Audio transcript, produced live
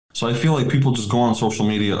So I feel like people just go on social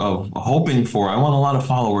media of hoping for, I want a lot of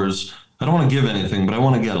followers. I don't want to give anything, but I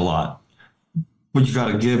want to get a lot. But you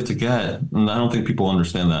got to give to get. And I don't think people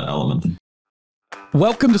understand that element.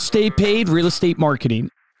 Welcome to Stay Paid Real Estate Marketing.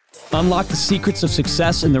 Unlock the secrets of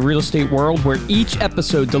success in the real estate world, where each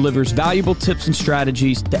episode delivers valuable tips and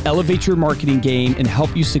strategies to elevate your marketing game and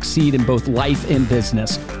help you succeed in both life and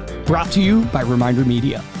business. Brought to you by Reminder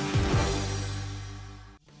Media.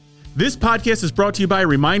 This podcast is brought to you by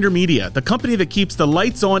Reminder Media, the company that keeps the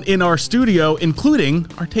lights on in our studio, including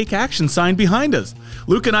our Take Action sign behind us.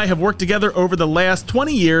 Luke and I have worked together over the last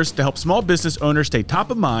 20 years to help small business owners stay top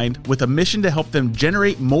of mind with a mission to help them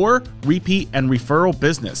generate more repeat and referral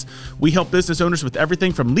business. We help business owners with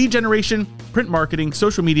everything from lead generation, print marketing,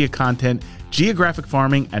 social media content, geographic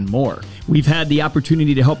farming, and more. We've had the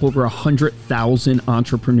opportunity to help over 100,000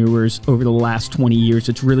 entrepreneurs over the last 20 years.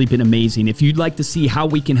 It's really been amazing. If you'd like to see how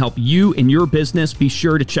we can help you and your business, be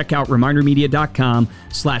sure to check out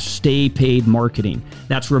remindermedia.com/staypaidmarketing.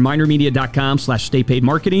 That's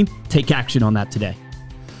remindermedia.com/staypaidmarketing. Take action on that today.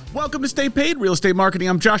 Welcome to Stay Paid Real Estate Marketing.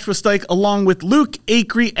 I'm Joshua Stike along with Luke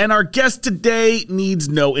Acree, and our guest today needs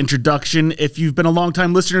no introduction. If you've been a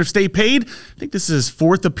longtime listener of Stay Paid, I think this is his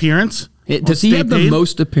fourth appearance. Does he have the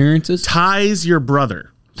most appearances? Ties your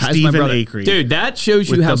brother, Stephen Acree. Dude, that shows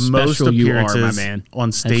you how special you are, my man.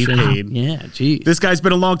 On Stay Paid. Yeah, geez. This guy's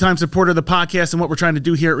been a longtime supporter of the podcast and what we're trying to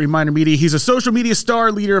do here at Reminder Media. He's a social media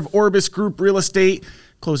star, leader of Orbis Group Real Estate,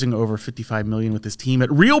 closing over $55 million with his team at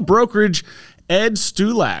Real Brokerage. Ed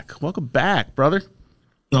Stulak, welcome back, brother.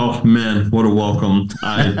 Oh, man, what a welcome.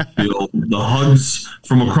 I feel the hugs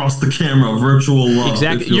from across the camera, virtual love.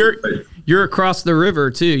 Exactly. You're across the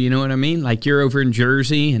river, too, you know what I mean? Like, you're over in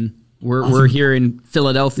Jersey, and we're here in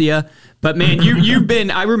Philadelphia. But, man, you've been,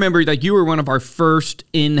 I remember, like, you were one of our first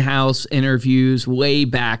in-house interviews way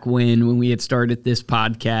back when we had started this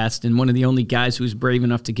podcast, and one of the only guys who was brave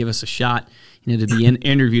enough to give us a shot, to be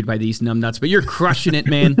interviewed by these numbnuts. But you're crushing it,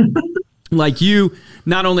 man. Like, you,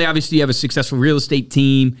 not only obviously you have a successful real estate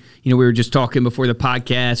team, we were just talking before the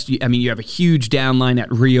podcast. You have a huge downline at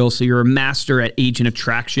Real, so you're a master at agent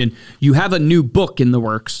attraction. You have a new book in the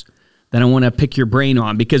works that I want to pick your brain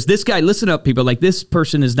on, because this guy, listen up, people, like, this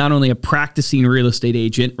person is not only a practicing real estate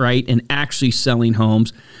agent, right, and actually selling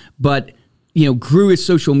homes, but, grew his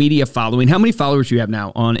social media following. How many followers do you have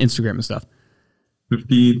now on Instagram and stuff?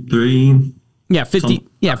 53. Yeah,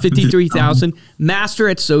 53,000. Master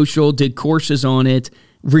at social, did courses on it,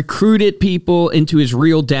 recruited people into his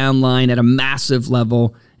Real downline at a massive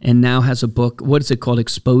level, and now has a book. What is it called?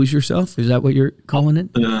 Expose Yourself? Is that what you're calling it?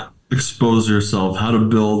 Yeah, Expose Yourself, how to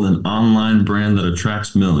build an online brand that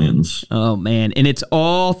attracts millions. Oh, man. And it's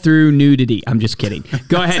all through nudity. I'm just kidding.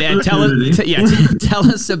 Go ahead and tell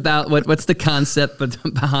us about what's the concept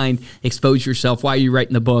behind Expose Yourself. Why are you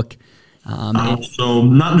writing the book? So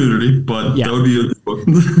not nudity, but that would be a book.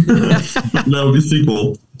 That would be a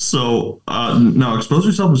sequel. So no, Expose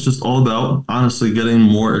Yourself is just all about honestly getting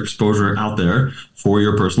more exposure out there for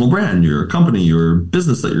your personal brand, your company, your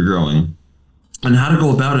business that you're growing, and how to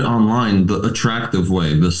go about it online, the attractive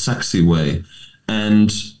way, the sexy way,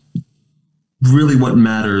 and really what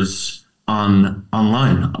matters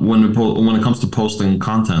online when it comes to posting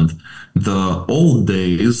content. The old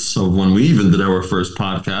days of when we even did our first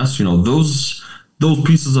podcast, those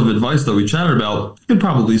pieces of advice that we chatted about can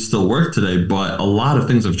probably still work today, but a lot of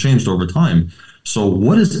things have changed over time. So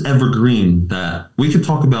what is evergreen that we could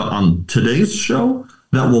talk about on today's show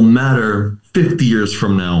that will matter 50 years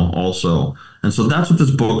from now also? And so that's what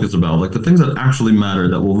this book is about, like the things that actually matter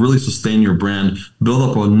that will really sustain your brand, build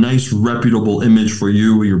up a nice, reputable image for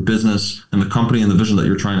you, your business, and the company and the vision that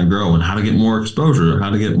you're trying to grow, and how to get more exposure,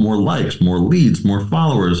 how to get more likes, more leads, more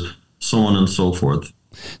followers, so on and so forth.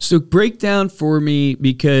 So break down for me,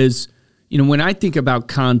 because, when I think about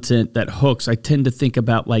content that hooks, I tend to think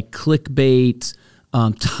about like clickbait,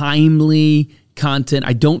 timely content.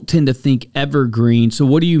 I don't tend to think evergreen. So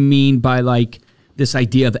what do you mean by like this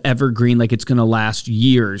idea of evergreen, like it's going to last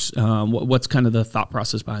years? What's kind of the thought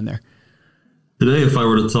process behind there? Today, if I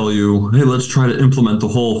were to tell you, hey, let's try to implement the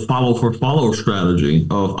whole follow for follow strategy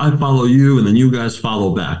of I follow you and then you guys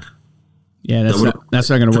follow back. Yeah, that's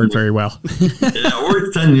not going to work very well. Yeah, it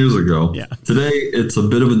worked 10 years ago. Yeah. Today, it's a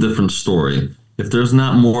bit of a different story. If there's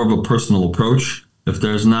not more of a personal approach, if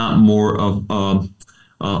there's not more of a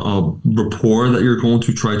rapport that you're going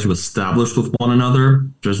to try to establish with one another,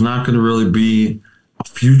 there's not going to really be a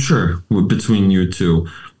future between you two.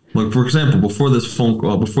 Like, for example, before this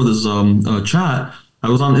chat, I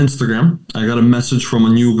was on Instagram. I got a message from a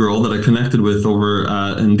new girl that I connected with over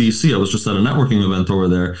in DC. I was just at a networking event over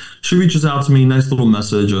there. She reaches out to me, nice little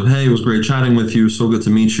message of, hey, it was great chatting with you. So good to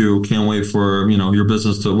meet you. Can't wait for, your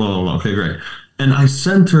business to, blah, blah, blah. Okay, great. And I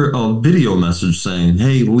sent her a video message saying,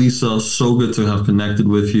 hey, Lisa, so good to have connected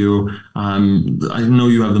with you. I know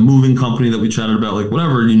you have the moving company that we chatted about, like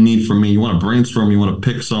whatever you need from me. You want to brainstorm, you want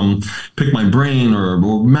to pick my brain or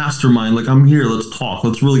mastermind. Like, I'm here. Let's talk.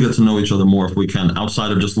 Let's really get to know each other more if we can,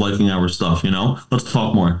 outside of just liking our stuff, Let's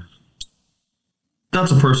talk more.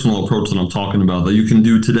 That's a personal approach that I'm talking about that you can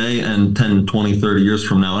do today and 10, 20, 30 years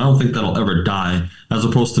from now. I don't think that'll ever die, as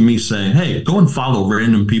opposed to me saying, hey, go and follow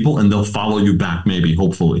random people and they'll follow you back, maybe,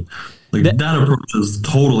 hopefully. Like that approach has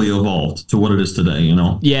totally evolved to what it is today,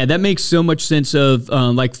 Yeah, that makes so much sense of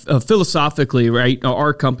philosophically, right?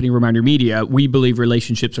 Our company, Reminder Media, we believe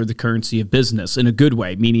relationships are the currency of business in a good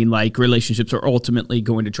way, meaning like relationships are ultimately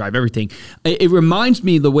going to drive everything. It reminds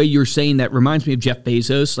me, the way you're saying that reminds me of Jeff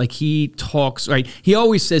Bezos. Like he talks, right? He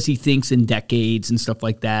always says he thinks in decades and stuff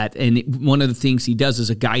like that. And one of the things he does as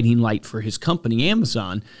a guiding light for his company,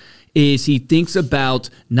 Amazon, is he thinks about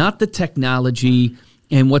not the technology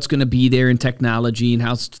and what's going to be there in technology and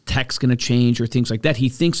how tech's going to change or things like that. He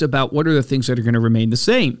thinks about what are the things that are going to remain the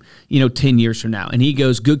same, 10 years from now. And he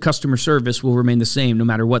goes, good customer service will remain the same no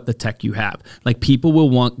matter what the tech you have. Like, people will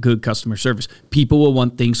want good customer service. People will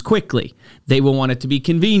want things quickly. They will want it to be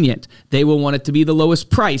convenient. They will want it to be the lowest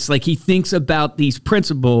price. Like, he thinks about these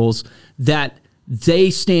principles that they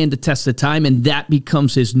stand the test of time, and that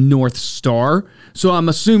becomes his North Star. So I'm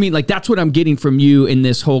assuming, like, that's what I'm getting from you in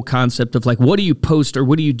this whole concept of, like, what do you post or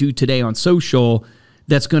what do you do today on social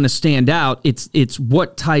that's going to stand out? It's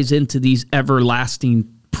what ties into these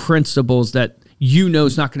everlasting principles that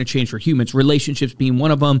is not going to change for humans. Relationships being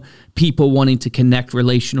one of them, people wanting to connect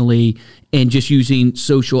relationally, and just using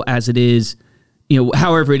social as it is,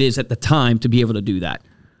 however it is at the time to be able to do that.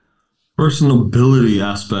 Personability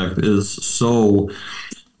aspect is so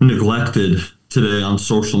neglected today on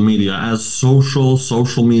social media, as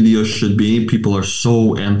social media should be. People are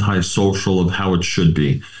so antisocial of how it should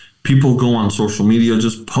be. People go on social media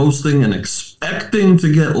just posting and expecting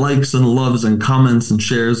to get likes and loves and comments and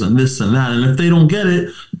shares and this and that. And if they don't get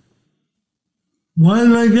it, why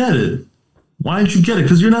did I get it? Why didn't you get it?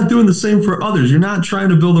 Because you're not doing the same for others. You're not trying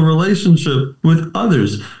to build a relationship with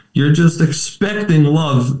others. You're just expecting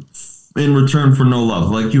love in return for no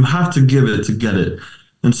love. Like, you have to give it to get it.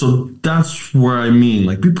 And so that's where I mean,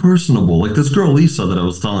 like, be personable. Like this girl, Lisa, that I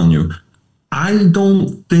was telling you, I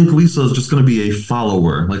don't think Lisa is just going to be a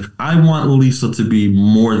follower. Like, I want Lisa to be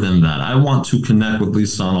more than that. I want to connect with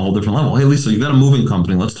Lisa on a whole different level. Hey, Lisa, you got a moving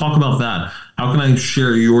company. Let's talk about that. How can I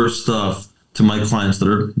share your stuff to my clients that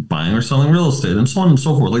are buying or selling real estate, and so on and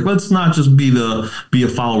so forth? Like, let's not just be a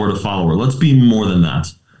follower to follower. Let's be more than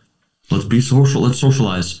that. Let's be social. Let's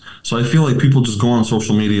socialize. So I feel like people just go on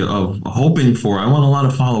social media of hoping for, I want a lot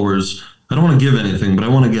of followers. I don't want to give anything, but I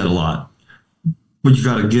want to get a lot. But you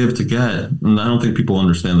got to give to get. And I don't think people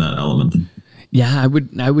understand that element. Yeah, I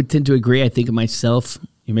would tend to agree. I think of myself,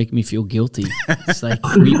 you're making me feel guilty. It's like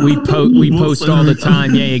we post all the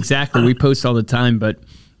time. Yeah, exactly. We post all the time, but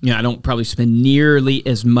I don't probably spend nearly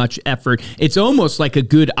as much effort. It's almost like a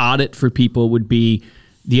good audit for people would be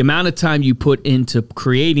the amount of time you put into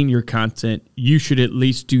creating your content. You should at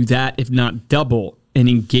least do that, if not double, in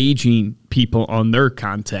engaging people on their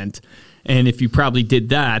content. And if you probably did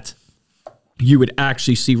that, you would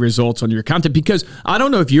actually see results on your content. Because I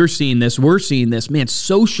don't know if you're seeing this, we're seeing this, man,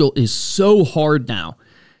 social is so hard now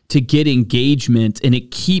to get engagement, and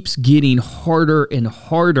it keeps getting harder and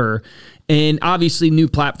harder. And obviously new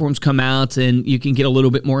platforms come out and you can get a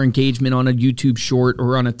little bit more engagement on a YouTube short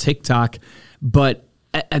or on a TikTok. But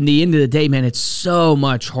at the end of the day, man, it's so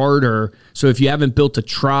much harder. So if you haven't built a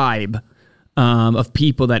tribe of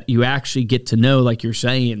people that you actually get to know, like you're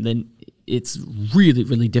saying, then it's really,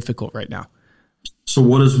 really difficult right now. So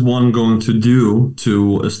what is one going to do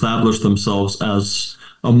to establish themselves as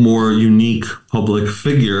a more unique public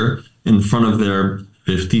figure in front of their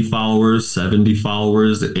 50 followers, 70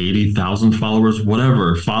 followers, 80,000 followers,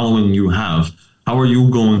 whatever following you have? How are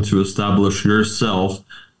you going to establish yourself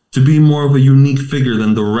to be more of a unique figure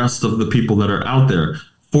than the rest of the people that are out there?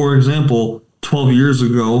 For example, 12 years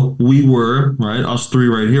ago, we were, right, us three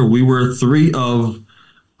right here, we were three of,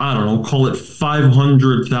 I don't know, call it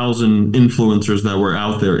 500,000 influencers that were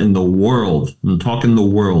out there in the world. I'm talking the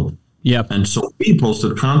world. Yeah. And so we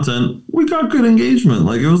posted content. We got good engagement.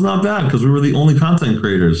 Like, it was not bad because we were the only content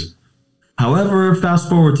creators. However, fast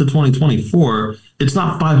forward to 2024, it's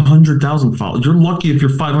not 500,000 followers. You're lucky if you're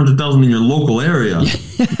 500,000 in your local area.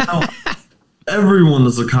 Now, everyone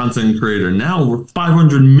is a content creator. Now we're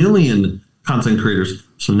 500 million content creators.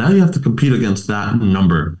 So now you have to compete against that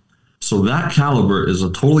number. So that caliber is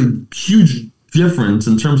a totally huge difference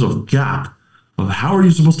in terms of gap of how are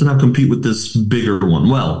you supposed to now compete with this bigger one?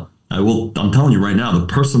 Well, I'm telling you right now, the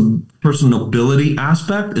personability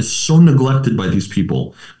aspect is so neglected by these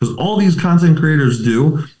people because all these content creators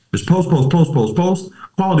do is post,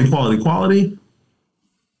 quality.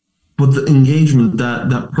 But the engagement,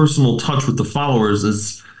 that personal touch with the followers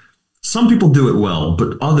is, some people do it well,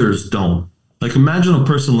 but others don't. Like imagine a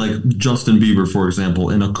person like Justin Bieber, for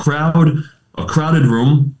example, in a crowded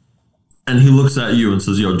room, and he looks at you and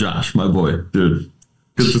says, "Yo, Josh, my boy, dude,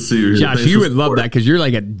 good to see you." Josh, you would love that because you're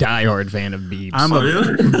like a diehard fan of Biebs. I'm a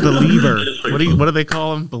believer. What do they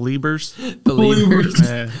call them? Believers? Believers.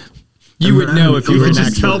 You would know if you were an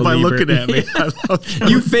just actual tell by believer. looking at me.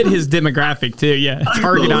 You fit his demographic too, yeah.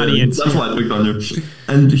 Target audience. That's why I picked on you.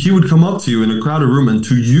 And he would come up to you in a crowded room, and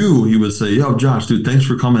to you, he would say, "Yo, Josh, dude, thanks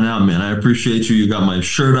for coming out, man. I appreciate you. You got my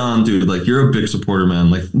shirt on, dude. Like, you're a big supporter,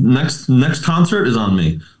 man. Like, next concert is on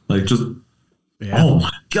me. Like, just." Yeah. Oh my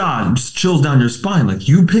God, just chills down your spine. Like,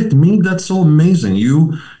 you picked me? That's so amazing.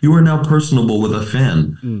 You are now personable with a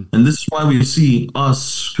fan. And this is why we see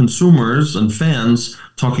us consumers and fans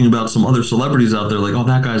talking about some other celebrities out there like, oh,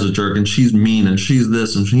 that guy's a jerk and she's mean and she's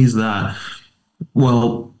this and she's that.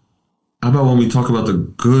 Well, how about when we talk about the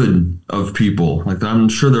good of people? Like, I'm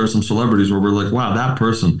sure there are some celebrities where we're like, wow, that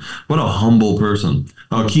person, what a humble person.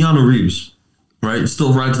 Keanu Reeves, right?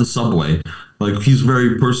 Still rides the subway. Like, he's a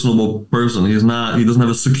very personable person. He doesn't have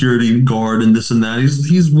a security guard and this and that.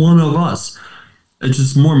 He's one of us. It's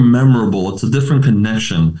just more memorable. It's a different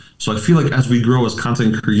connection. So I feel like as we grow as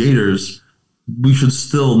content creators, we should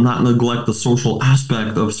still not neglect the social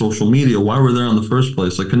aspect of social media. Why we're there in the first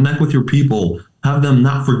place. Like, connect with your people. Have them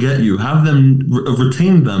not forget you. Have them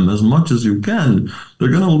retain them as much as you can.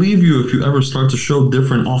 They're going to leave you if you ever start to show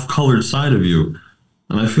different off-colored side of you.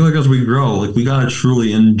 And I feel like as we grow, like, we got to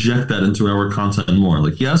truly inject that into our content more.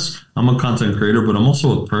 Like, yes, I'm a content creator, but I'm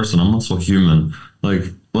also a person. I'm also human. Like,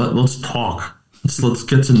 let's talk. Let's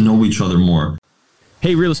get to know each other more.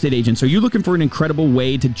 Hey, real estate agents, are you looking for an incredible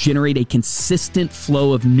way to generate a consistent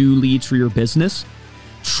flow of new leads for your business?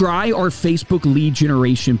 Try our Facebook lead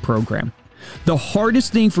generation program. The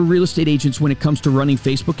hardest thing for real estate agents when it comes to running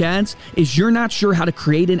Facebook ads is you're not sure how to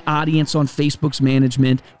create an audience on Facebook's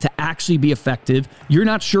management to actually be effective. You're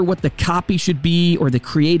not sure what the copy should be or the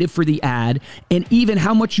creative for the ad, and even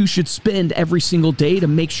how much you should spend every single day to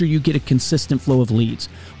make sure you get a consistent flow of leads.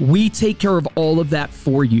 We take care of all of that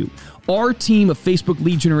for you. Our team of Facebook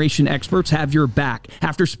lead generation experts have your back.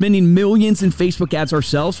 After spending millions in Facebook ads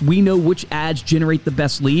ourselves, we know which ads generate the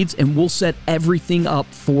best leads, and we'll set everything up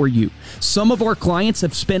for you. Some of our clients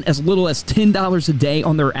have spent as little as $10 a day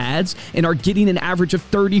on their ads and are getting an average of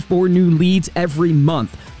 34 new leads every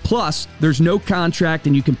month. Plus, there's no contract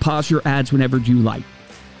and you can pause your ads whenever you like.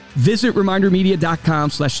 Visit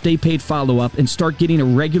remindermedia.com/staypaidfollowup and start getting a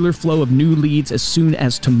regular flow of new leads as soon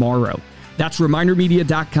as tomorrow. That's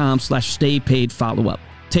remindermedia.com/staypaidfollowup.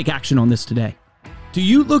 Take action on this today. Do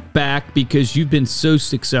you look back because you've been so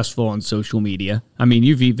successful on social media? I mean,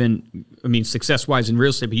 success-wise in real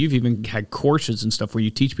estate, but you've even had courses and stuff where you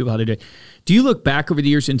teach people how to do it. Do you look back over the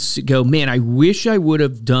years and go, man, I wish I would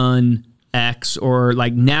have done X, or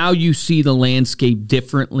like now you see the landscape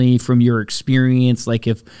differently from your experience? Like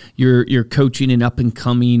if you're coaching an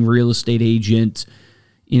up-and-coming real estate agent,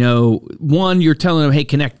 you know, one, you're telling them, hey,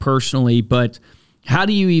 connect personally, but how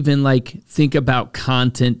do you even like think about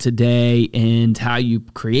content today and how you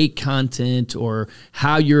create content, or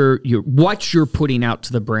how what you're putting out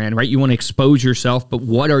to the brand, right? You want to expose yourself, but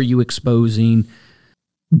what are you exposing?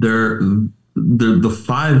 They're the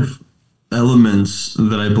 5 elements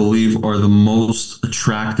that I believe are the most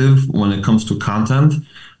attractive when it comes to content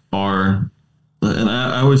are, and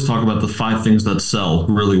I always talk about the 5 things that sell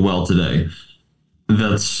really well today.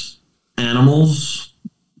 That's animals,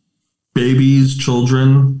 babies,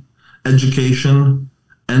 children, education,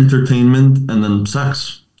 entertainment, and then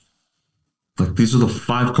sex. Like, these are the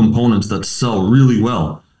 5 components that sell really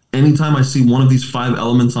well. Anytime I see one of these 5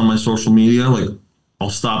 elements on my social media, like, I'll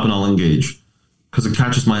stop and I'll engage because it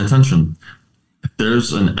catches my attention. If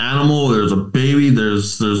there's an animal, there's a baby,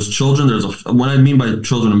 there's children, what I mean by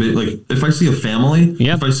children and baby, like if I see a family,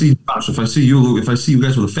 if I see Josh, if I see you, Luke, if I see you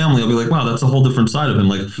guys with a family, I'll be like, wow, that's a whole different side of him.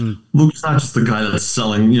 Like, Luke's not just the guy that's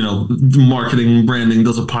selling, marketing, branding,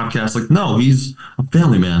 does a podcast. Like, no, he's a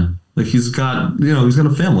family man. Like, he's got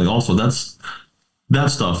a family also. That's that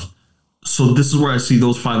stuff. So this is where I see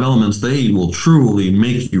those 5 elements. They will truly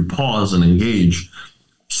make you pause and engage.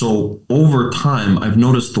 So over time, I've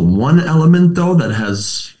noticed the one element though that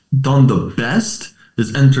has done the best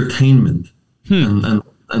is entertainment and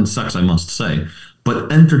sex, I must say. But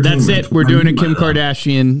entertainment. That's it. We're doing a Kim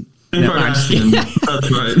Kardashian. Kim Kardashian. That's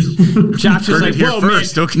right. Josh is like, whoa,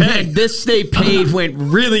 first, man, okay. man, this Stay Paid went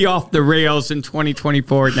really off the rails in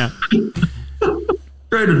 2024 now.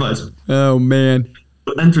 Great advice. Oh, man.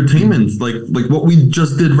 But entertainment, like what we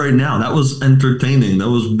just did right now, that was entertaining. That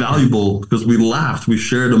was valuable because we laughed. We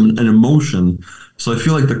shared an emotion. So I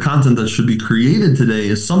feel like the content that should be created today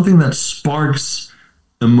is something that sparks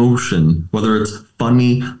emotion, whether it's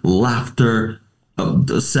funny, laughter,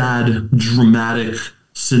 sad, dramatic,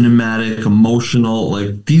 cinematic, emotional.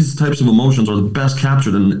 Like these types of emotions are the best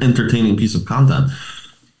captured in an entertaining piece of content.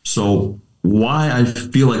 So why I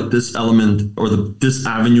feel like this element or this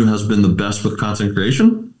avenue has been the best with content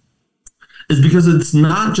creation is because it's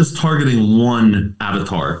not just targeting one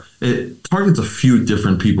avatar. It targets a few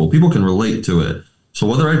different people. People can relate to it. So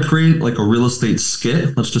whether I create like a real estate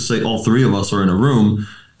skit, let's just say all three of us are in a room,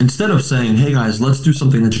 instead of saying, hey guys, let's do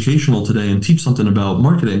something educational today and teach something about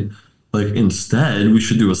marketing, like instead we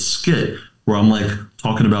should do a skit where I'm like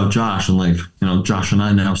talking about Josh and like, Josh and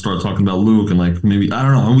I now start talking about Luke and like maybe, I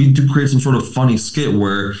don't know, and we do create some sort of funny skit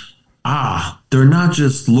where, they're not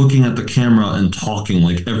just looking at the camera and talking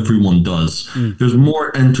like everyone does. There's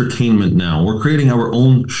more entertainment now. We're creating our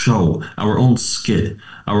own show, our own skit,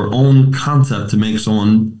 our own concept to make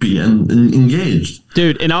someone be engaged.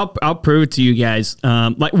 Dude, and I'll prove it to you guys.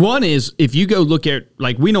 Like one is if you go look at,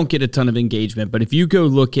 like, we don't get a ton of engagement, but if you go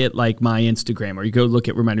look at like my Instagram or you go look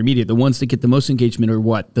at Reminder Media, the ones that get the most engagement are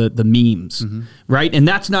what? The memes, right? And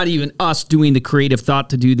that's not even us doing the creative thought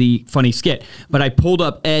to do the funny skit. But I pulled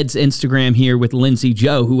up Ed's Instagram here with Lindsay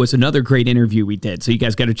Joe, who was another great interview we did. So you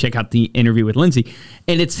guys got to check out the interview with Lindsay.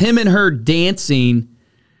 And it's him and her dancing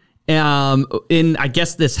in, I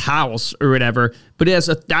guess, this house or whatever, but it has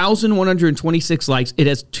 1,126 likes. It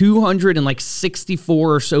has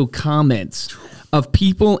 264 or so comments of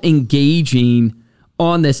people engaging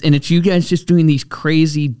on this. And it's you guys just doing these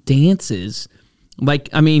crazy dances. Like,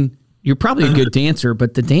 I mean, you're probably a good dancer,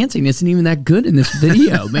 but the dancing isn't even that good in this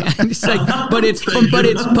video, man. It's like, but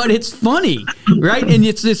it's funny, right? And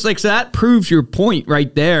it's just like, so that proves your point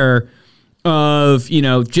right there of,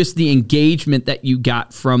 just the engagement that you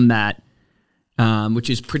got from that, which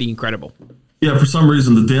is pretty incredible. Yeah, for some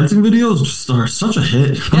reason, the dancing videos just are such a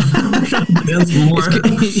hit. Dance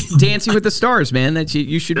more. Dancing with the Stars, man.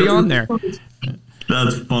 You should be on there.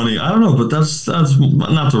 That's funny. I don't know, but that's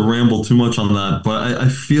not to ramble too much on that, but I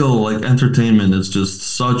feel like entertainment is just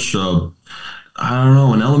such an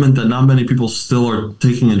element that not many people still are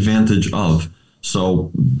taking advantage of.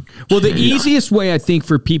 So, well, the easiest way I think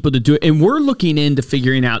for people to do it, and we're looking into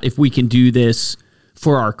figuring out if we can do this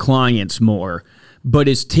for our clients more, but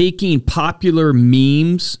is taking popular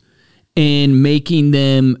memes and making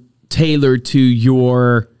them tailored to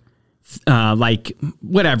your like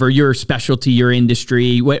whatever your specialty, your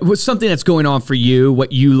industry, what's something that's going on for you,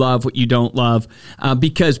 what you love, what you don't love,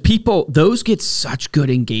 because those get such good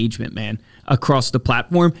engagement, man, across the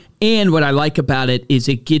platform. And what I like about it is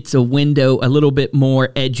it gets a little bit more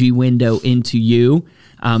edgy window into you,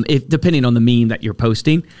 depending on the meme that you're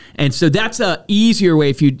posting. And so that's a easier way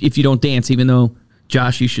if you don't dance, even though,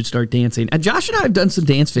 Josh, you should start dancing. Josh and I have done some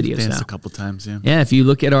dance videos now. A couple times, yeah. Yeah, if you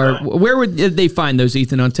look at where would they find those,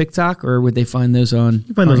 Ethan, on TikTok, or would they find those on?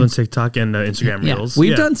 You find those on TikTok and Instagram Reels.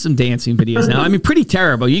 We've done some dancing videos now. I mean, pretty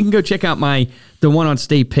terrible. You can go check out the one on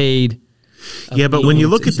Stay Paid. Yeah, but when you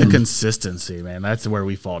look at the consistency, man, that's where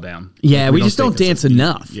we fall down. Yeah, we just don't dance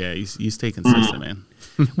enough. Yeah, you stay consistent, man.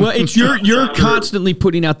 Well, it's you're constantly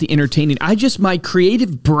putting out the entertaining. My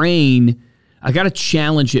creative brain, I got to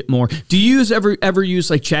challenge it more. Do you ever use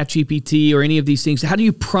like ChatGPT or any of these things? How do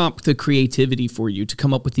you prompt the creativity for you to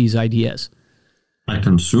come up with these ideas? I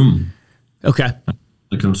consume. Okay.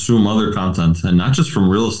 I consume other content, and not just from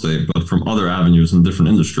real estate, but from other avenues in different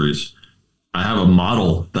industries. I have a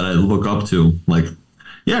model that I look up to. Like,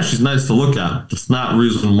 yeah, she's nice to look at. That's not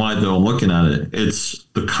reason why, though, I'm looking at it. It's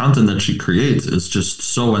the content that she creates is just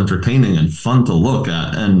so entertaining and fun to look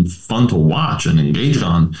at and fun to watch and engage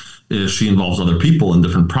on. She involves other people in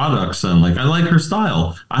different products, and like I like her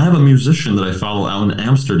style. I have a musician that I follow out in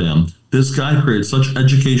Amsterdam. This guy creates such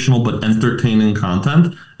educational but entertaining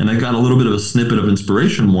content, and I got a little bit of a snippet of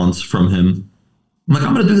inspiration once from him. I'm like,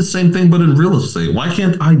 I'm going to do the same thing, but in real estate. Why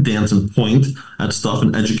can't I dance and point at stuff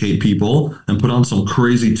and educate people and put on some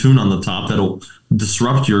crazy tune on the top that'll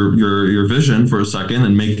disrupt your vision for a second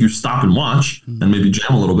and make you stop and watch and maybe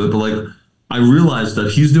jam a little bit? But like, I realized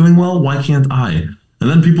that he's doing well. Why can't I? And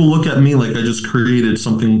then people look at me like I just created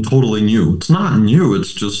something totally new. It's not new.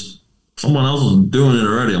 It's just someone else is doing it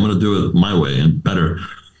already. I'm going to do it my way and better.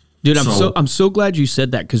 Dude, I'm so glad you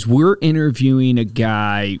said that, because we're interviewing a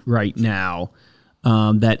guy right now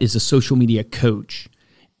that is a social media coach.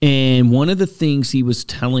 And one of the things he was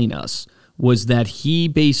telling us was that he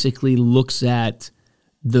basically looks at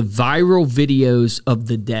the viral videos of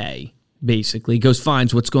the day, basically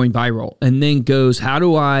finds what's going viral, and then goes, how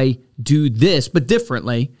do I do this but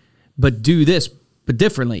differently, but do this but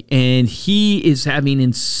differently? And he is having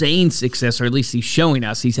insane success, or at least he's showing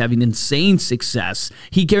us he's having insane success.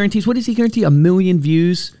 He guarantees, what does he guarantee? 1 million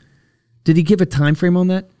views? Did he give a time frame on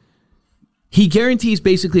that? He guarantees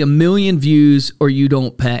basically 1 million views or you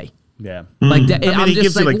don't pay. Yeah, like that. I mean, he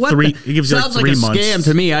gives you like three. He gives you like 3 months. Sounds like a scam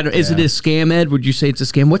to me. Is it a scam, Ed? Would you say it's a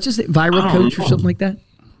scam? What's his name? Viral Coach or something like that?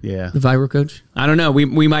 Yeah, the Viral Coach. I don't know.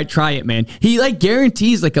 We might try it, man. He like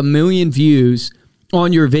guarantees like 1 million views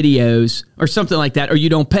on your videos or something like that, or you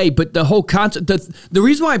don't pay. But the whole concept, the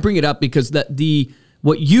reason why I bring it up, because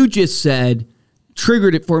what you just said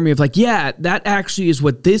triggered it for me of like, yeah, that actually is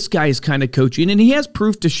what this guy is kind of coaching. And he has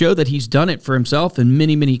proof to show that he's done it for himself and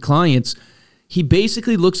many, many clients. He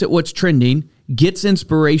basically looks at what's trending, gets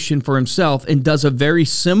inspiration for himself, and does a very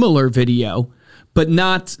similar video, but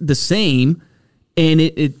not the same. And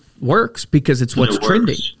it works because it's what's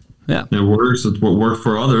trending. Yeah, it works. It's what worked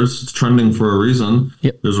for others. It's trending for a reason.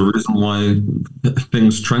 Yep. There's a reason why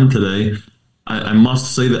things trend today. I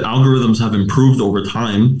must say that algorithms have improved over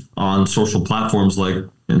time on social platforms like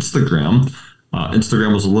Instagram.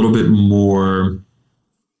 Instagram was a little bit more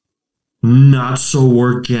not so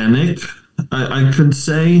organic, I could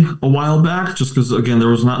say, a while back, just because, again, there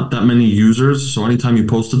was not that many users. So anytime you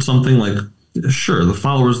posted something, like, sure, the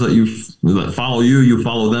followers that follow you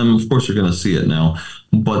follow them, of course you're going to see it now.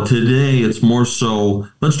 But today it's more so,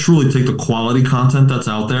 let's truly take the quality content that's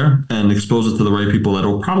out there and expose it to the right people that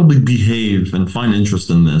will probably behave and find interest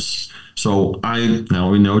in this. So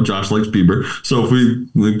now we know Josh likes Bieber. So if we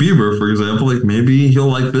like Bieber, for example, like maybe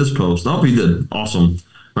he'll like this post. Oh, he did. Awesome.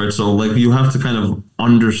 Right. So like you have to kind of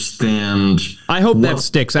understand. I hope that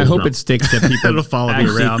sticks. I hope it sticks to people. It'll follow me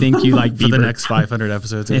around. Think you like Bieber for the next 500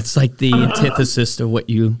 episodes. Yeah. It's like the antithesis of what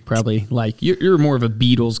you probably like. You're more of a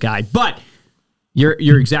Beatles guy, but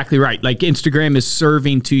you're exactly right. Like Instagram is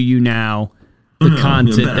serving to you now the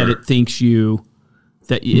content that it thinks you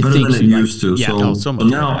that it better thinks than it you used like. to. So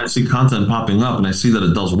now I see content popping up and I see that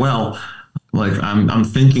it does well. Like I'm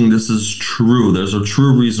thinking this is true. There's a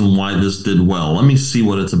true reason why this did well. Let me see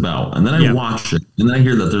what it's about. And then I watch it and then I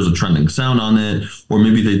hear that there's a trending sound on it, or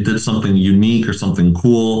maybe they did something unique or something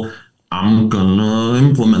cool. I'm gonna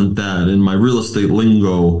implement that in my real estate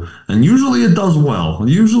lingo. And usually it does well.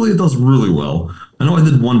 Usually it does really well. I know I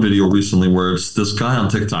did one video recently where it's this guy on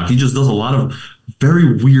TikTok. He just does a lot of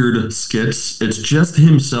very weird skits. It's just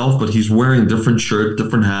himself, but he's wearing different shirts,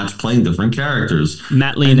 different hats, playing different characters.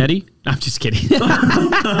 Matt Leonetti? I'm just kidding. Not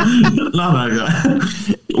that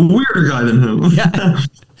guy. A weirder guy than him. Yeah.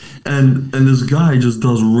 And this guy just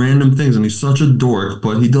does random things, and he's such a dork,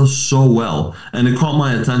 but he does so well. And it caught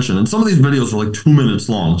my attention. And some of these videos are like 2 minutes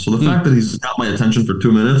long. So the fact that he's got my attention for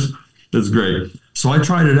 2 minutes is great. So I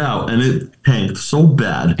tried it out, and it tanked so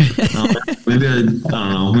bad. Maybe I don't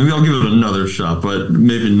know. Maybe I'll give it another shot, but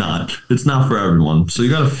maybe not. It's not for everyone. So you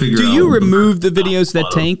got to figure out. Do you remove the videos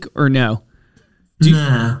that tank or no?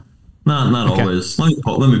 Nah. Not always. Let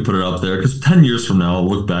me put it up there, because 10 years from now I'll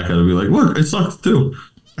look back at it and be like, look, it sucked too.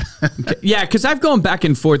 Yeah, because I've gone back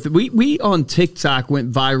and forth. We on TikTok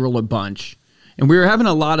went viral a bunch, and we were having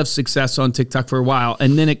a lot of success on TikTok for a while,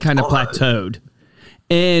 and then it kind of plateaued.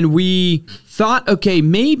 And we thought, okay,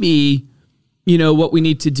 maybe, what we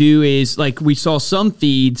need to do is, like, we saw some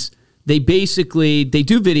feeds, they do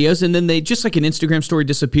videos, and then they, just like an Instagram story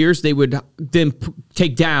disappears, they would then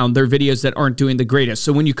take down their videos that aren't doing the greatest.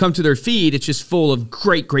 So when you come to their feed, it's just full of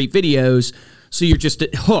great videos, so you're just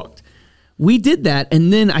hooked. We did that,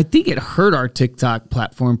 and then I think it hurt our TikTok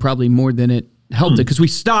platform probably more than it helped it, because we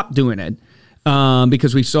stopped doing it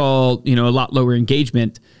because we saw, a lot lower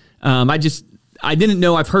engagement. I didn't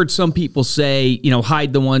know. I've heard some people say,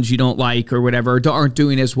 hide the ones you don't like or whatever, or aren't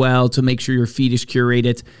doing as well, to make sure your feed is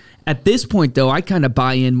curated. At this point, though, I kind of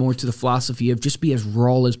buy in more to the philosophy of just be as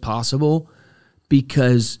raw as possible,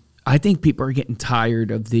 because I think people are getting tired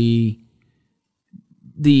of I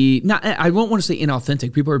won't want to say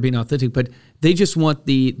inauthentic. People are being authentic, but they just want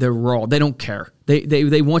the raw. They don't care.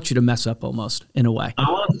 They want you to mess up almost, in a way. I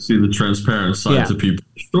want to see the transparent side to people.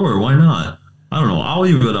 Sure, why not? I don't know. I'll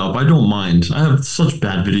leave it up. I don't mind. I have such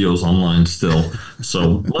bad videos online still.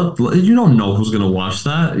 So you don't know who's going to watch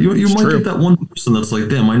that. You might get that one person that's like,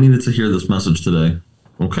 damn, I needed to hear this message today.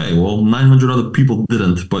 Okay, well, 900 other people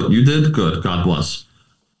didn't, but you did. Good. God bless.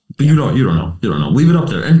 But you don't know. Leave it up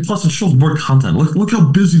there. And plus, it shows more content. Look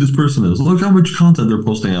how busy this person is. Look how much content they're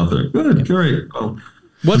posting out there. Good. Great. Oh,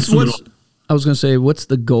 I was going to say, what's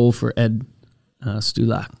the goal for Ed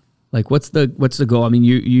Stulak? Like, what's the goal? I mean,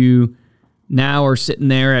 you now are sitting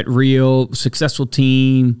there at Real, successful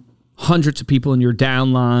team, hundreds of people in your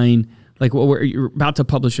downline. Like, you're about to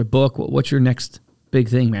publish a book. What's your next big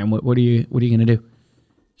thing, man? What are you going to do?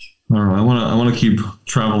 I don't know. I want to keep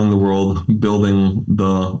traveling the world, building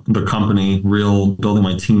the company, Real, building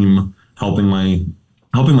my team, helping my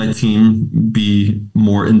team be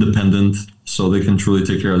more independent so they can truly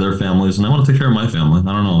take care of their families. And I want to take care of my family.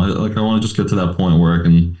 I don't know. I want to just get to that point where I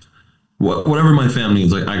can, whatever my family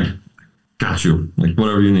needs, like, I got you, like,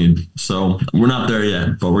 whatever you need. So we're not there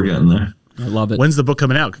yet, but we're getting there. I love it. When's the book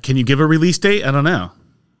coming out? Can you give a release date? I don't know.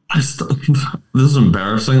 This is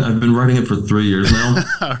embarrassing. I've been writing it for 3 years now,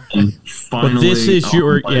 and finally, but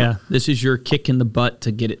this is your kick in the butt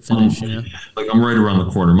to get it finished. Like, I'm right around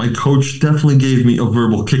the corner. My coach definitely gave me a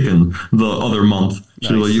verbal kicking the other month.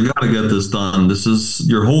 She was like, "You got to get this done.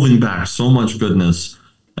 You're holding back so much goodness."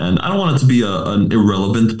 And I don't want it to be an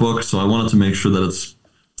irrelevant book, so I wanted to make sure that it's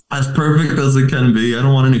as perfect as it can be. I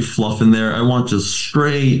don't want any fluff in there. I want just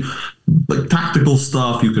straight, like, tactical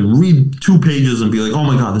stuff. You can read 2 pages and be like, oh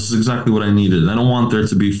my God, this is exactly what I needed. I don't want there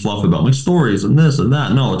to be fluff about my stories and this and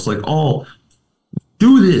that. No, it's like,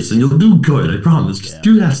 do this and you'll do good. I promise. Just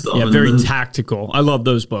do that stuff. Yeah, very tactical. I love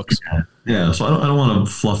those books. Yeah, so I don't want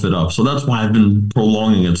to fluff it up. So that's why I've been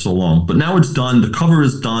prolonging it so long. But now it's done. The cover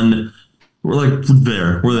is done. We're like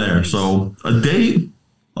there. We're there. So a date,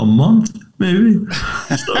 a month, maybe.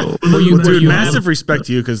 So, dude, massive respect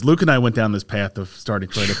to you, because Luke and I went down this path of starting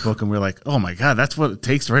to write a book, and we're like, oh my God, that's what it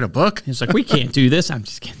takes to write a book? It's like, we can't do this. I'm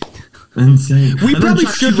just kidding. Insane. We probably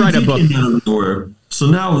should write a book. So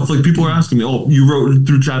now it's like people are asking me, oh, you wrote it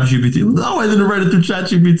through ChatGPT. No, I didn't write it through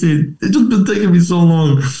ChatGPT. It's just been taking me so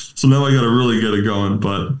long. So now I got to really get it going.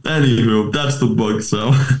 But anywho, that's the book.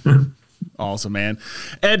 So awesome, man.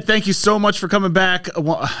 Ed, thank you so much for coming back.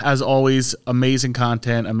 As always, amazing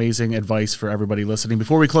content, amazing advice for everybody listening.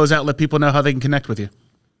 Before we close out, let people know how they can connect with you.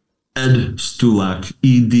 Ed Stulak,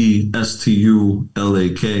 EDSTULAK,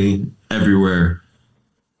 everywhere.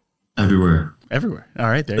 Everywhere. All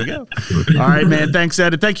right, there you go. All right, man. Thanks,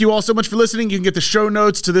 Ed. And thank you all so much for listening. You can get the show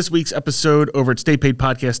notes to this week's episode over at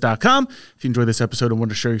staypaidpodcast.com. If you enjoyed this episode and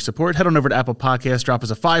want to show your support, head on over to Apple Podcasts, drop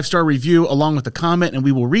us a 5-star review along with a comment, and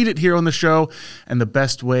we will read it here on the show. And the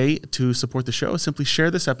best way to support the show is simply share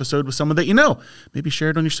this episode with someone that you know. Maybe share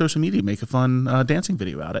it on your social media. Make a fun dancing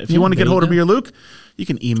video out of it. If you want to get hold of me or Luke, you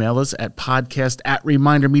can email us at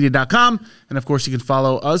podcast@remindermedia.com. And of course, you can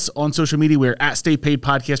follow us on social media. We're at Stay Paid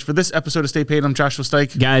Podcast. For this episode of Stay Paid, I'm Joshua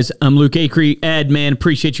Stike. Guys, I'm Luke Acree. Ed, man,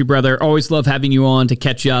 appreciate you, brother. Always love having you on to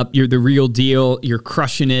catch up. You're the real deal. You're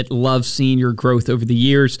crushing it. Love seeing your growth over the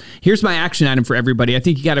years. Here's my action item for everybody. I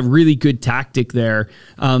think you got a really good tactic there.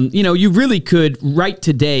 You really could right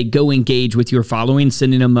today go engage with your following,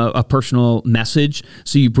 sending them a personal message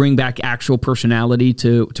so you bring back actual personality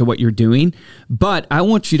to what you're doing. But I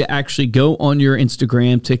want you to actually go on your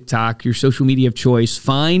Instagram, TikTok, your social media of choice,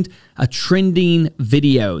 find a trending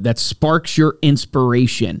video that sparks your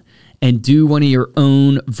inspiration and do one of your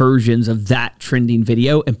own versions of that trending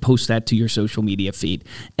video and post that to your social media feed.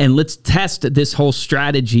 And let's test this whole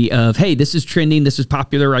strategy of, hey, this is trending, this is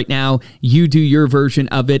popular right now. You do your version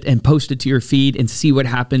of it and post it to your feed and see what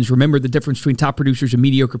happens. Remember, the difference between top producers and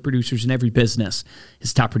mediocre producers in every business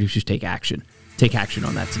is top producers take action. Take action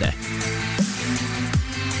on that today.